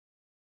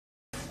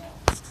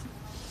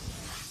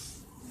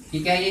कि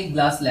क्या ये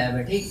ग्लास स्लैब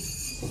है, ठीक,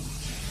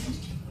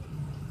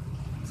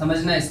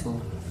 समझना इसको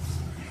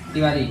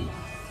तिवारी।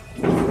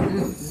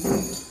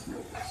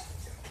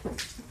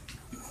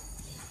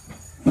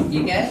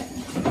 ये क्या है,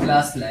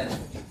 ग्लास स्लैब,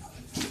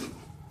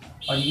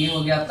 और ये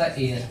हो गया आपका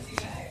एयर,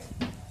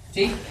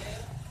 ठीक।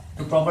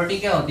 तो प्रॉपर्टी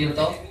क्या होती है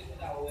बताओ।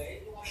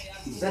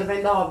 Sir,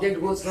 when the object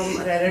goes from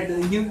rarer to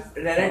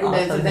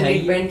denser, then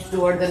it bends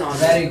toward the normal.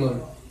 Very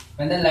good.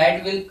 When the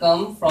light will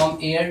come from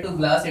air to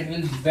glass, it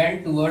will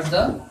bend towards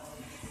the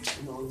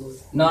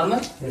normal.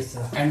 Yes,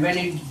 sir. And when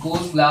it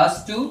goes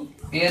glass to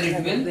air,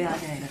 it will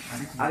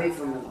Away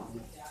from the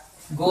normal.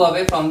 go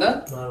away from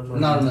the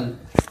Normal.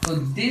 So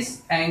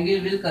this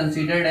angle will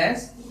considered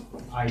as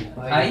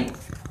I,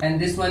 and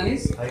this one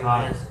is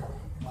R.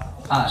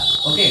 R.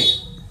 Okay.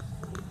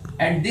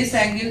 And this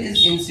angle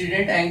is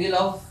incident angle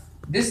of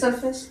this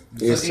surface.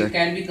 Yes, so sir. it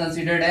can be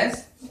considered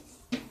as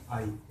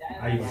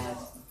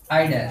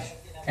I dash,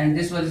 and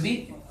this will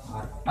be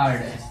R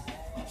dash.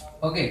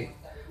 Okay.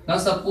 Now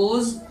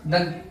suppose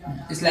the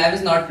slab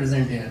is not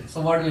present here.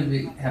 So what will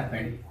be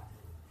happen?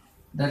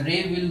 The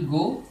ray will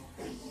go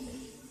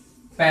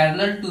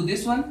parallel to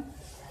this one.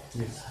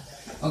 Yes.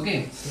 Okay.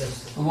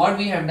 Yes. So what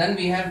we have done,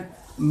 we have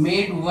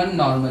made one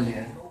normal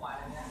here,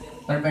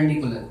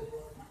 perpendicular.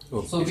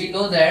 So we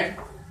know that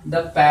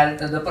the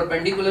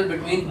perpendicular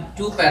between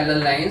two parallel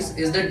lines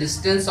is the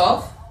distance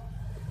of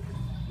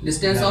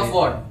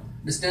what?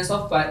 Distance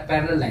of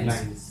parallel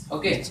lines.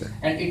 Okay.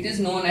 And it is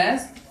known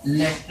as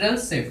lateral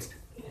shift.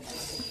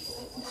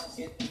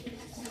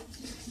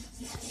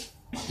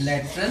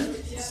 Lateral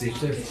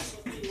shift.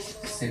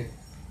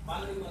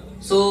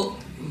 So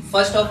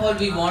first of all,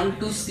 we want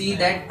to see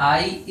that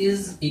I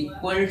is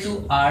equal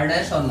to R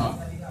dash or not.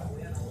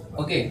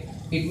 Okay.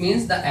 It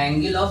means the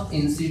angle of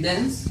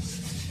incidence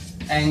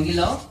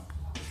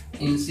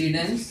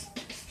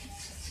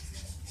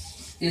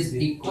is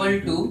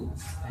equal to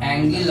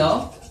angle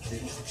of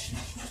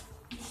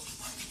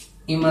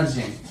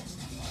emergence.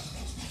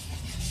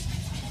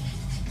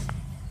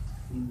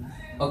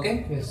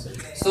 Okay. Yes, sir.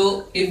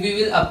 So if we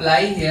will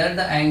apply here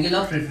the angle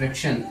of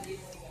refraction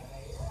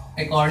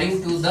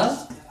according to the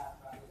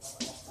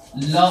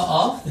law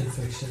of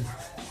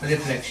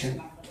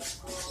refraction,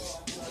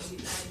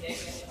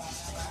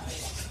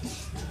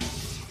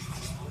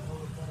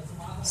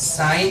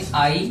 sin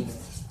I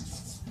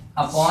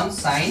upon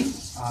sin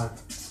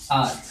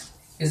R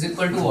is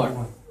equal to what?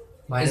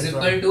 Is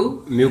equal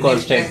to Mu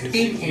constant.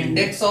 refractive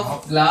index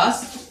of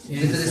glass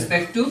with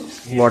respect to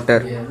Water.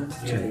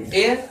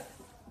 air.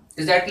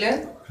 Is that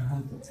clear?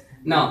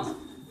 Now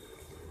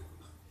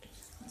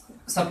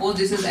suppose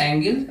this is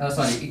angle,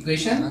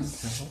 equation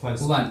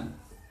 1.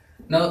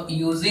 Now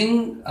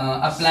using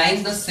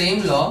applying the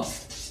same law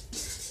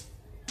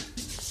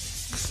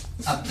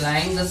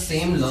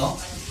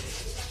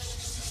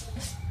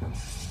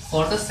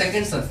for the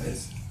second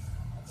surface,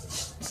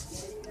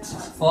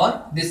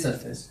 for this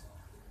surface,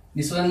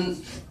 this one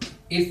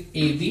if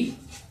AB,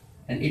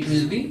 and it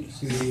will be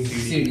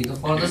CD. So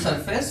for the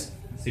surface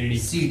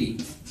CD.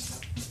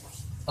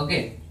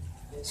 Okay.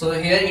 So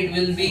here it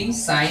will be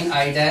sin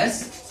I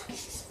dash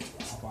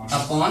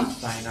upon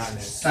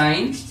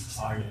sin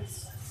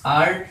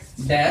R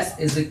dash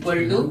is equal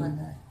to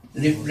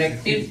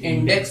refractive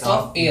index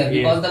of air,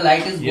 because the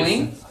light is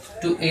going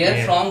to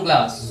air from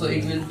glass, so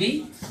it will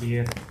be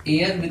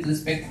air with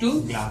respect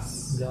to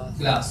glass.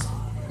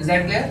 Is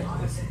that clear?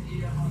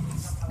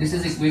 This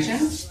is equation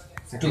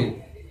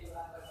 2.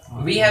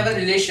 We have a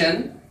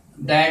relation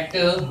that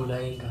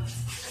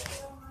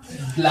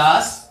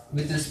glass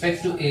with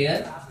respect to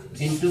air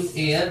into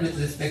air with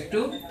respect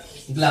to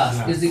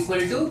glass is equal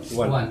to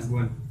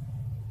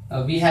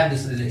 1. We have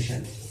this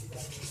relation.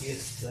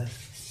 Yes, sir.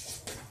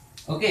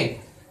 Okay.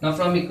 Now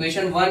from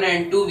equation 1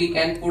 and 2 we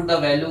can put the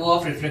value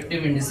of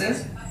refractive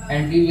indices,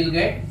 and we will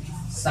get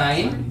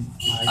sin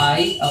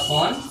I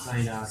upon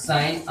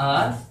sin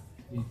R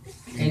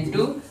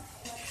into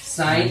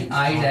sin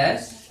I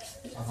dash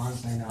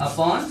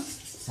upon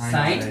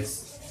sin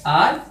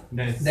R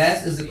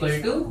dash is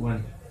equal to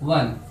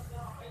 1.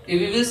 If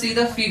we will see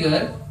the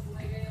figure,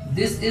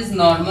 this is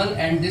normal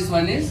and this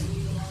one is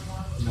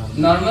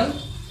normal.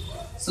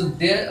 So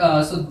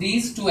there, so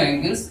these two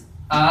angles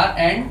R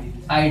and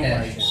I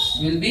dash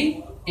will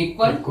be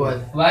equal.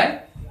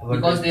 Why?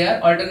 Because they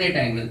are alternate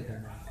angle.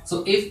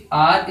 So if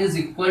R is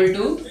equal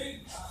to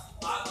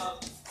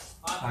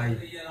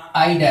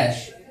I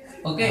dash,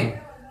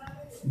 okay,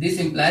 this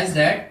implies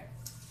that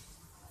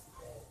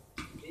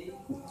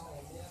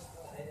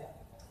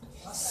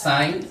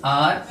sin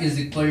R is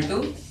equal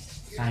to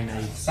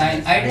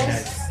sin I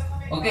dash.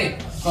 Okay,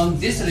 from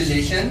this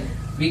relation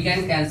we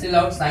can cancel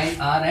out sin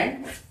R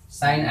and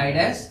sin I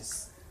dash,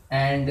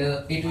 and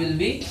it will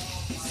be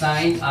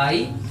sin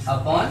I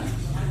upon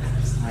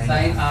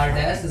sin R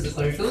dash is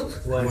equal to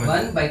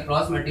 1. By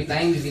cross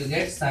multiplying we will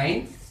get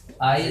sin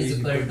I is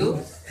equal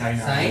to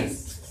sin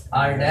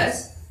R dash,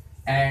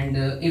 and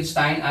if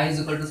sin I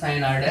is equal to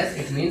sin R dash,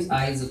 it means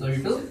I is equal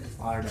to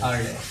R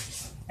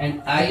dash,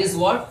 and I is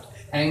what?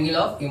 Angle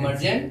of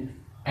emergent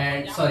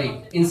and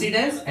sorry,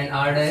 incidence, and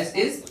R dash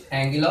is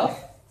angle of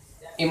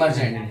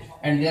emergent,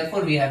 and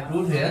therefore we have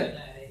proved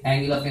here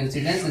angle of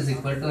incidence is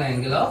equal to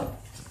angle of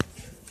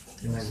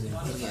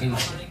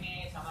emergent.